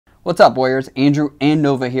What's up, Warriors? Andrew and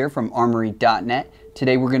Nova here from Armory.net.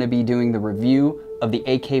 Today we're going to be doing the review of the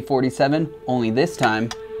AK-47, only this time,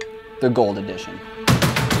 the Gold Edition.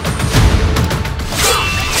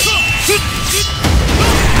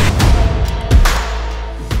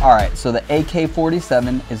 Alright, so the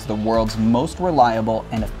AK-47 is the world's most reliable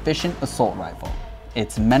and efficient assault rifle.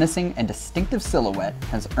 Its menacing and distinctive silhouette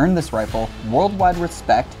has earned this rifle worldwide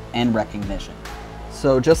respect and recognition.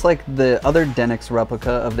 So just like the other DENIX replica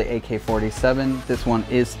of the AK-47, this one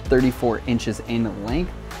is 34 inches in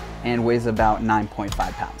length and weighs about 9.5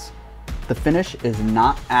 pounds. The finish is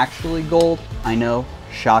not actually gold. I know,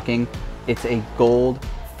 shocking. It's a gold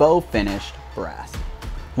faux finished brass.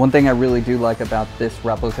 One thing I really do like about this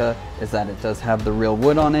replica is that it does have the real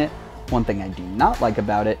wood on it. One thing I do not like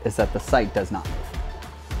about it is that the sight does not move.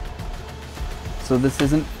 So this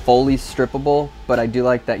isn't fully strippable, but I do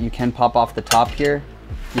like that you can pop off the top here.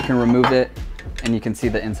 You can remove it and you can see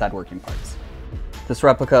the inside working parts. This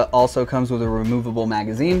replica also comes with a removable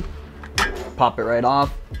magazine. Pop it right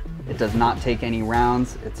off. It does not take any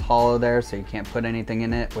rounds. It's hollow there, so you can't put anything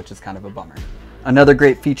in it, which is kind of a bummer. Another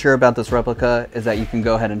great feature about this replica is that you can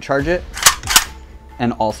go ahead and charge it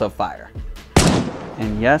and also fire.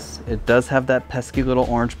 And yes, it does have that pesky little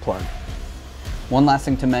orange plug. One last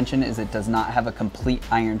thing to mention is it does not have a complete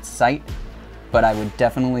iron sight, but I would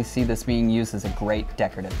definitely see this being used as a great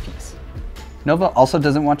decorative piece. Nova also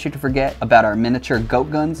doesn't want you to forget about our miniature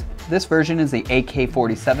goat guns. This version is the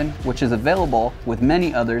AK-47, which is available with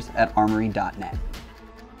many others at Armory.net.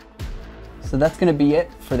 So that's going to be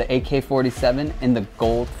it for the AK-47 in the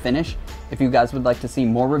gold finish. If you guys would like to see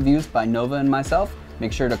more reviews by Nova and myself,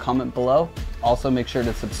 make sure to comment below. Also make sure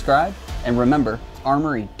to subscribe, and remember,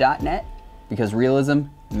 Armory.net, because realism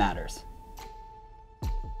matters.